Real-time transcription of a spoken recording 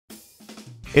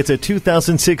It's a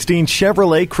 2016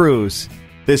 Chevrolet Cruze.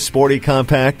 This sporty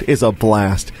compact is a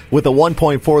blast, with a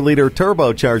 1.4-liter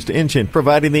turbocharged engine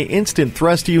providing the instant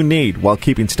thrust you need while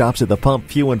keeping stops at the pump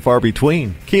few and far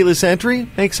between. Keyless entry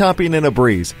makes hopping in a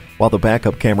breeze, while the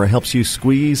backup camera helps you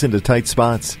squeeze into tight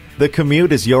spots. The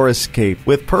commute is your escape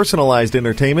with personalized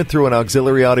entertainment through an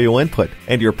auxiliary audio input,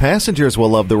 and your passengers will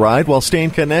love the ride while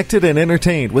staying connected and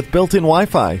entertained with built-in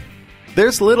Wi-Fi.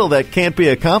 There's little that can't be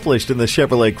accomplished in the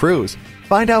Chevrolet Cruze.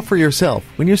 Find out for yourself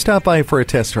when you stop by for a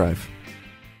test drive.